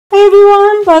Hi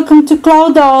everyone, welcome to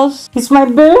Claudolls. It's my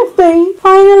birthday,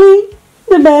 finally,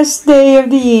 the best day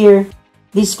of the year.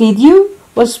 This video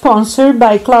was sponsored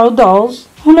by Claudolls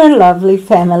and her lovely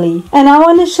family, and I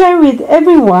want to share with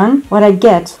everyone what I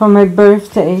get for my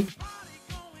birthday.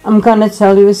 I'm gonna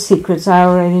tell you a secret I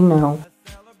already know.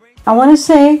 I want to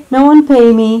say no one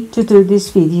paid me to do this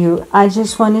video. I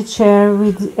just want to share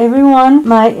with everyone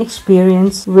my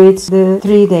experience with the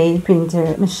 3D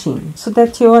printer machine so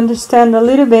that you understand a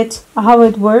little bit how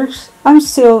it works. I'm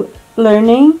still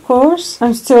learning, of course.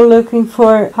 I'm still looking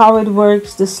for how it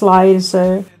works, the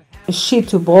slicer. A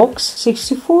chipubox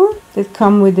 64 that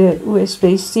come with a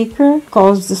USB sticker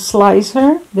calls the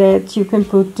slicer that you can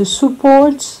put the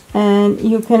supports and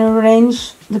you can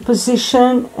arrange the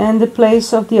position and the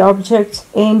place of the object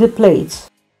in the plate.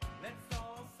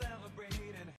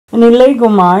 An ELEGOO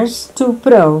Mars 2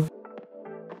 Pro.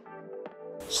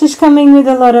 She's coming with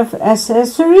a lot of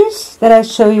accessories that I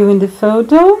show you in the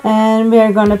photo, and we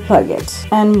are gonna plug it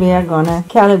and we are gonna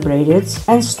calibrate it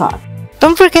and start.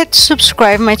 Don't forget to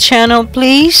subscribe my channel,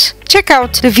 please. Check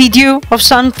out the video of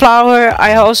sunflower.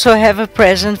 I also have a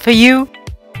present for you.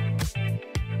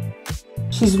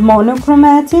 She's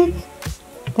monochromatic.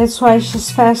 That's why she's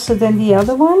faster than the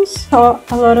other ones. Saw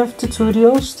a lot of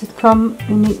tutorials that come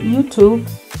in YouTube.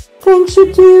 Thanks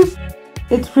YouTube.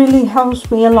 It really helps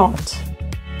me a lot.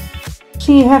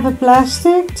 She have a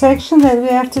plastic section that we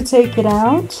have to take it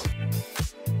out.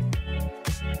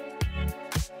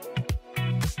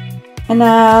 And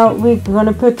now we're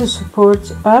gonna put the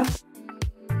support up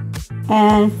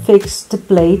and fix the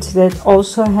plate that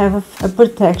also have a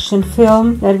protection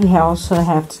film that we also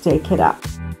have to take it up.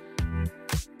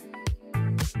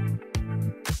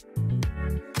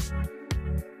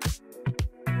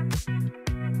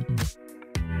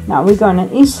 Now we're gonna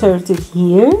insert it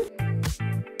here.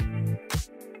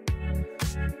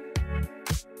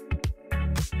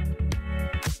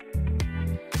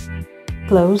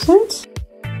 Close it.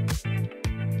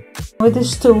 With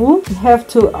this tool, you have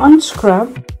to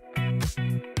unscrub.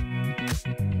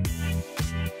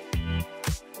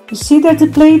 You see that the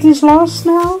plate is lost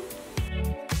now?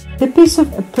 The piece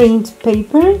of print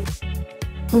paper,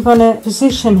 we're gonna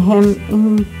position him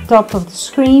in top of the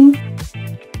screen.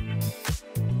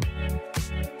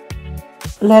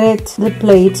 Let the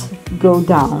plate go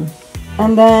down.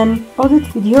 And then hold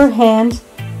it with your hand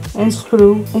and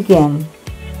screw again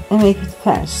and make it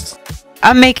fast.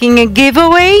 I'm making a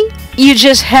giveaway. You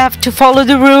just have to follow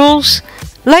the rules,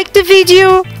 like the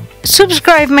video,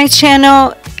 subscribe my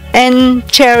channel and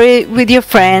share it with your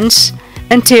friends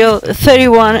until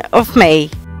 31 of May.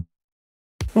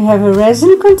 We have a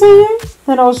resin container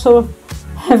that also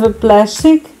have a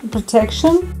plastic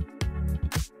protection.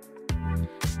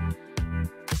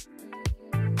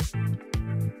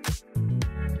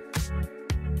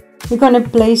 We're going to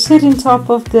place it on top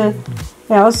of the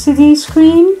LCD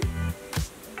screen.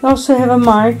 We also have a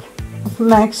mark of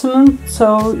maximum,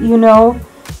 so you know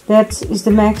that is the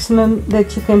maximum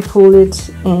that you can pull it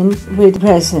in with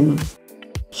resin.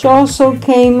 She also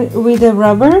came with a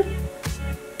rubber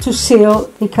to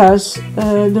seal because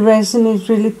the resin is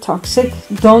really toxic.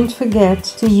 Don't forget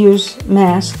to use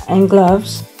mask and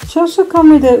gloves. She also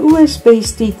comes with a USB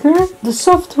sticker. The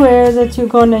software that you're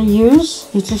gonna use,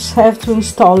 you just have to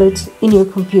install it in your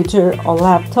computer or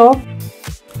laptop.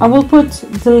 I will put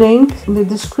the link in the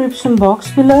description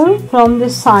box below from the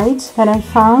site that I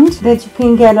found that you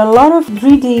can get a lot of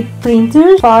 3D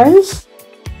printer files.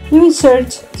 You insert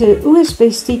the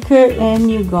USB sticker and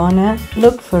you're gonna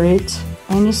look for it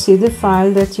and you see the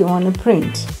file that you want to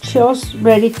print. She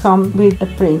already comes with a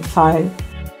print file.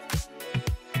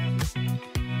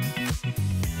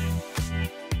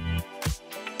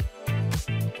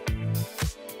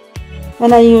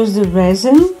 And I use the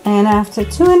resin, and after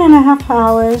 2.5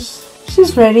 hours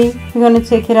she's ready. We're gonna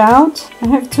take it out. I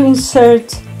have to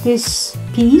insert this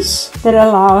piece that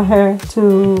allow her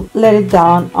to let it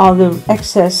down all the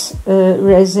excess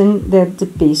resin that the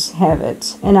piece have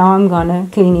it. And now I'm gonna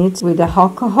clean it with the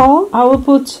alcohol. I will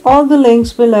put all the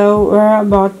links below where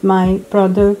about my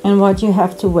product and what you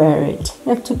have to wear it.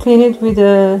 You have to clean it with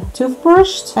a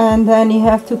toothbrush and then you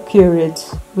have to cure it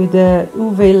with a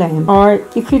UV lamp. Or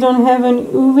if you don't have an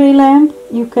UV lamp,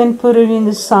 you can put it in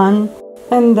the sun.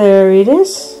 And there it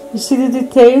is. You see the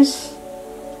details?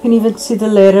 You can even see the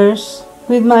letters.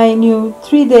 With my new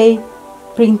 3D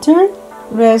printer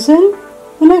resin,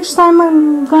 the next time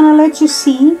I'm gonna let you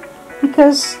see,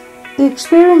 because the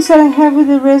experience that I have with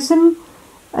the resin,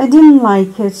 I didn't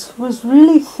like it. It was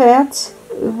really fat,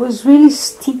 it was really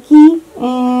sticky,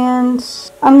 and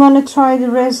I'm gonna try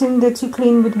the resin that you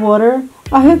clean with water.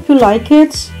 I hope you like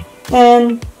it,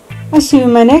 and I'll see you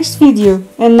in my next video.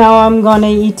 And now I'm gonna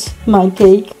eat my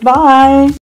cake. Bye!